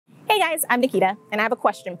Hey guys, I'm Nikita, and I have a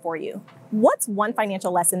question for you. What's one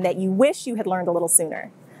financial lesson that you wish you had learned a little sooner?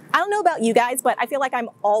 I don't know about you guys, but I feel like I'm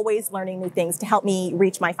always learning new things to help me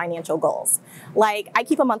reach my financial goals. Like, I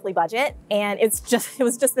keep a monthly budget, and it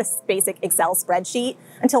was just this basic Excel spreadsheet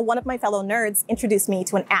until one of my fellow nerds introduced me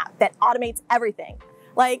to an app that automates everything.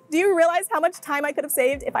 Like, do you realize how much time I could have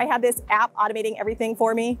saved if I had this app automating everything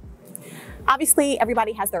for me? Obviously,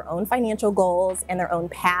 everybody has their own financial goals and their own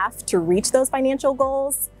path to reach those financial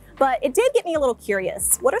goals. But it did get me a little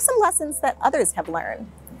curious. What are some lessons that others have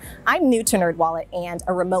learned? I'm new to NerdWallet and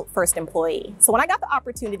a remote-first employee. So when I got the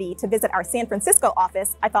opportunity to visit our San Francisco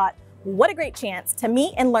office, I thought, what a great chance to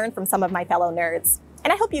meet and learn from some of my fellow nerds.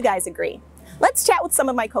 And I hope you guys agree. Let's chat with some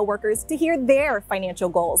of my coworkers to hear their financial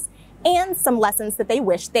goals and some lessons that they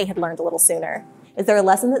wish they had learned a little sooner. Is there a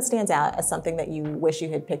lesson that stands out as something that you wish you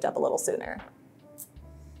had picked up a little sooner?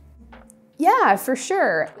 Yeah, for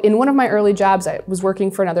sure. In one of my early jobs, I was working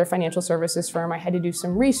for another financial services firm. I had to do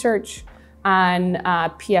some research on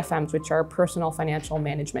PFMs, which are personal financial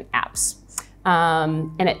management apps.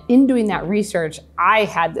 In doing that research, I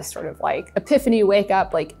had this sort of like epiphany wake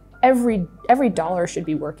up, like every dollar should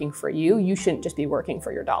be working for you. You shouldn't just be working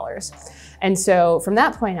for your dollars. And so from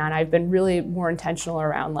that point on, I've been really more intentional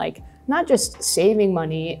around like, not just saving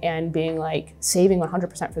money and being like saving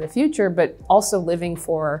 100% for the future, but also living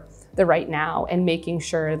for the right now and making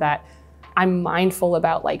sure that I'm mindful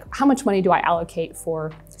about like how much money do I allocate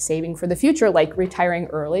for saving for the future, like retiring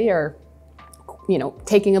early or, you know,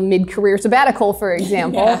 taking a mid-career sabbatical, for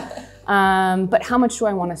example. Yeah. But how much do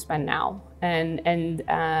I want to spend now? And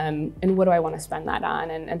what do I want to spend that on?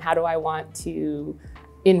 And how do I want to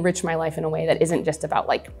enrich my life in a way that isn't just about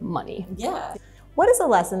like money? Yeah. What is a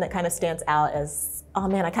lesson that kind of stands out as, oh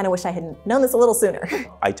man, I kind of wish I had known this a little sooner?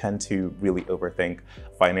 I tend to really overthink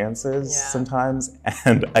finances sometimes,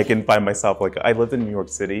 and I can find myself, like, I lived in New York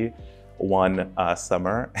City one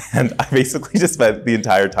summer, and I basically just spent the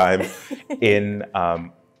entire time in,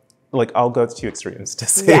 like, I'll go to two extremes to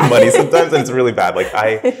save money sometimes, and it's really bad. Like,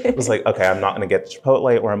 I was like, okay, I'm not gonna get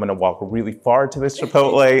Chipotle, or I'm gonna walk really far to this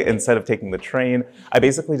Chipotle instead of taking the train. I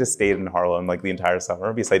basically just stayed in Harlem like the entire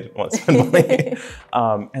summer because I didn't want to spend money.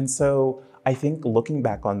 And so I think looking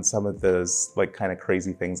back on some of those like kind of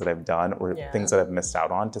crazy things that I've done or things that I've missed out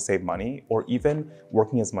on to save money, or even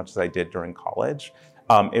working as much as I did during college,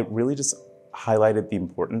 it really just highlighted the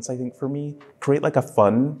importance, I think, for me. Create like a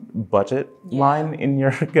fun budget line in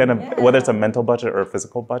your kind of, whether it's a mental budget or a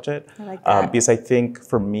physical budget. I like that. Because I think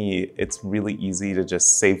for me, it's really easy to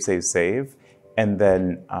just save, and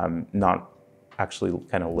then not actually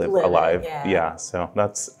kind of live alive. So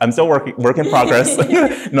I'm still work in progress,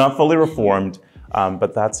 not fully reformed.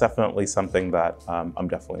 But that's definitely something that I'm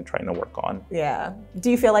definitely trying to work on. Yeah.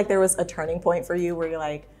 Do you feel like there was a turning point for you where you're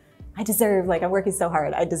like, I'm working so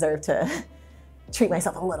hard, I deserve to treat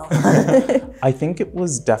myself a little? I think it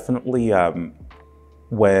was definitely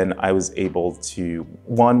when I was able to,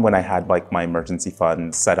 when I had like my emergency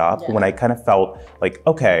fund set up, when I kind of felt like,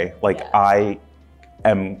 okay, like I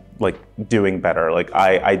am like doing better. Like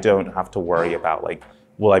I don't have to worry about like,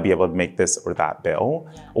 will I be able to make this or that bill?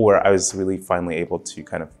 Or I was really finally able to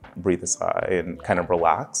kind of breathe a sigh and kind of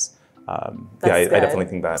relax. I definitely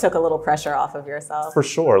think that took a little pressure off of yourself. For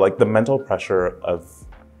sure, like the mental pressure of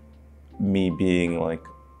me being like,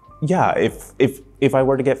 if I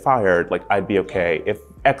were to get fired, like I'd be okay. If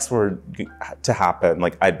X were to happen,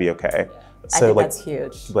 like I'd be okay. So I think like that's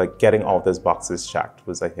huge. Like getting all of those boxes checked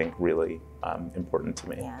was, I think, really important to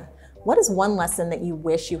me. Yeah. What is one lesson that you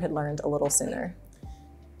wish you had learned a little sooner?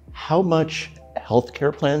 How much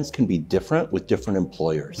healthcare plans can be different with different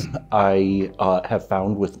employers. I have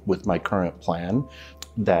found with my current plan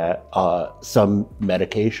that some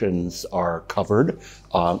medications are covered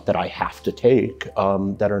that I have to take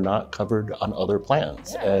that are not covered on other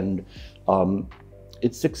plans. And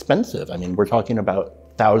it's expensive. I mean, we're talking about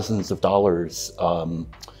thousands of dollars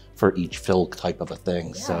for each fill type of a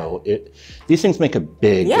thing. So these things make a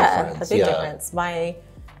big difference. A big difference. My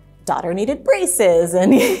daughter needed braces,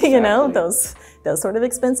 and you know, those sort of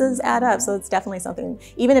expenses add up. So it's definitely something,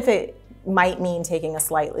 even if it might mean taking a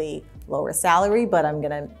slightly lower salary, but I'm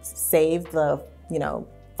gonna save the, you know,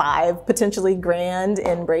 $5 potentially grand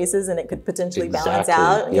in braces, and it could potentially balance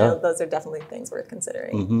out. You know, those are definitely things worth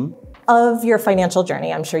considering. Of your financial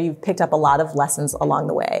journey, I'm sure you've picked up a lot of lessons along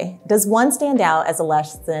the way. Does one stand out as a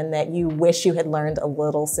lesson that you wish you had learned a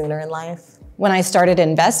little sooner in life? When I started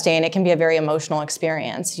investing, it can be a very emotional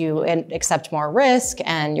experience. You accept more risk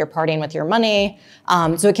and you're parting with your money.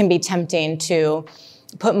 So it can be tempting to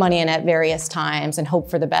put money in at various times and hope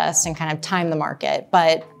for the best and kind of time the market.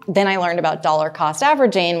 But then I learned about dollar cost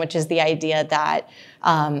averaging, which is the idea that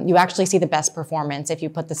You actually see the best performance if you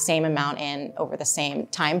put the same amount in over the same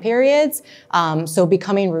time periods. So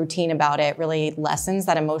becoming routine about it really lessens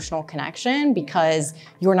that emotional connection, because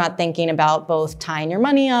you're not thinking about both tying your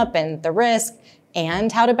money up and the risk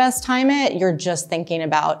and how to best time it. You're just thinking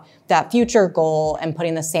about that future goal and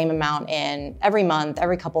putting the same amount in every month,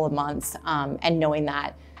 every couple of months, and knowing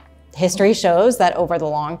that history shows that over the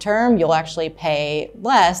long term, you'll actually pay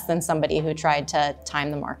less than somebody who tried to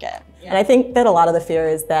time the market. And I think that a lot of the fear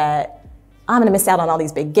is that I'm going to miss out on all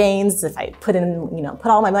these big gains if I put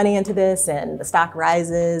all my money into this and the stock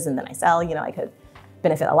rises and then I sell, I could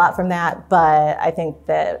benefit a lot from that. But I think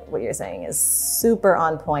that what you're saying is super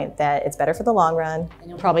on point, that it's better for the long run. And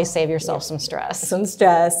you'll probably save yourself some stress. Some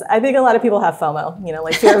stress. I think a lot of people have FOMO,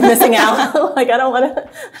 like fear of missing out. Like I don't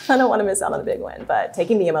want to miss out on the big win, but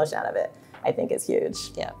taking the emotion out of it, I think is huge.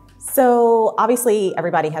 Yeah. So obviously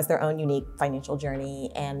everybody has their own unique financial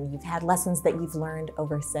journey, and you've had lessons that you've learned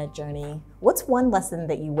over said journey. What's one lesson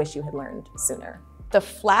that you wish you had learned sooner? The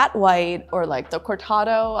flat white, or like the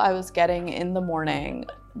cortado I was getting in the morning,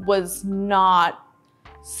 was not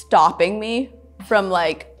stopping me from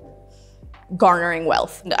like garnering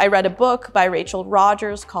wealth. I read a book by Rachel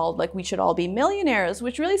Rogers called like We Should All Be Millionaires,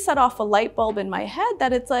 which really set off a light bulb in my head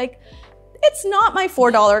that it's like, it's not my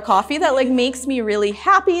 $4 coffee that like makes me really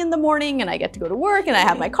happy in the morning and I get to go to work and I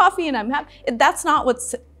have my coffee and I'm happy. That's not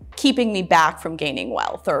what's keeping me back from gaining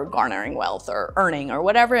wealth or garnering wealth or earning or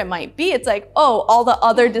whatever it might be. It's like, oh, all the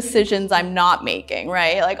other decisions I'm not making,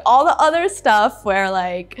 right? Like all the other stuff where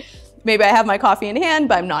like, maybe I have my coffee in hand,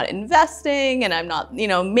 but I'm not investing and I'm not,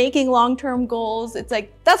 making long-term goals. It's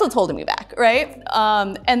like, that's what's holding me back, right?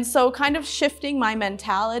 And so kind of shifting my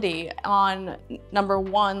mentality on number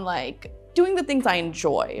one, like doing the things I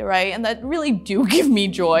enjoy, right? And that really do give me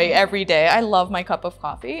joy every day. I love my cup of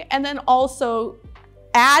coffee. And then also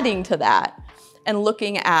adding to that and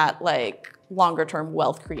looking at like longer term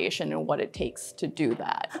wealth creation and what it takes to do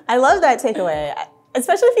that. I love that takeaway,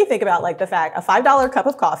 especially if you think about like the fact a $5 cup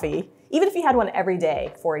of coffee, even if you had one every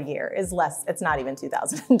day for a year, is less, it's not even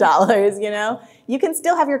 $2,000, You can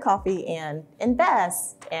still have your coffee and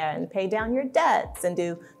invest and pay down your debts and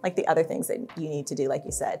do like the other things that you need to do, like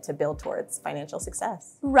you said, to build towards financial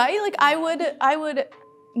success. Right? Like I would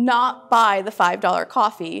not buy the $5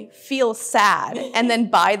 coffee, feel sad, and then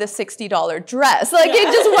buy the $60 dress. Like it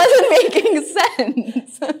just wasn't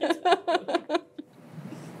making sense.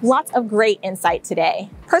 Lots of great insight today.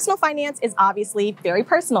 Personal finance is obviously very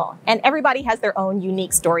personal, and everybody has their own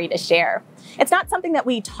unique story to share. It's not something that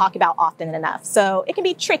we talk about often enough, so it can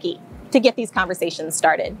be tricky to get these conversations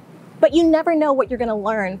started. But you never know what you're going to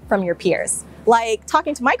learn from your peers. Like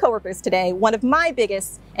talking to my coworkers today, one of my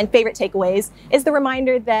biggest and favorite takeaways is the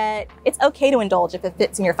reminder that it's okay to indulge if it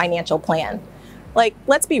fits in your financial plan. Like,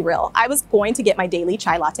 let's be real, I was going to get my daily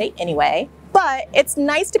chai latte anyway, but it's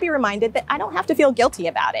nice to be reminded that I don't have to feel guilty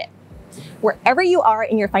about it. Wherever you are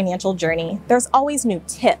in your financial journey, there's always new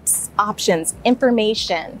tips, options,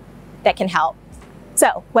 information that can help.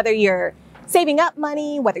 So whether you're saving up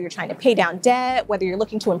money, whether you're trying to pay down debt, whether you're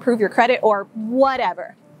looking to improve your credit or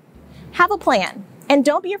whatever, have a plan. And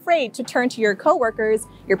don't be afraid to turn to your coworkers,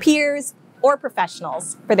 your peers, or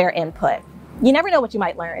professionals for their input. You never know what you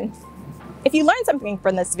might learn. If you learned something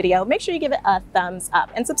from this video, make sure you give it a thumbs up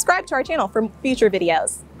and subscribe to our channel for future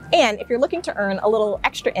videos. And if you're looking to earn a little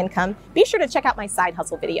extra income, be sure to check out my side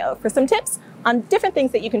hustle video for some tips on different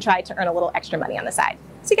things that you can try to earn a little extra money on the side.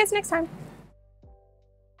 See you guys next time.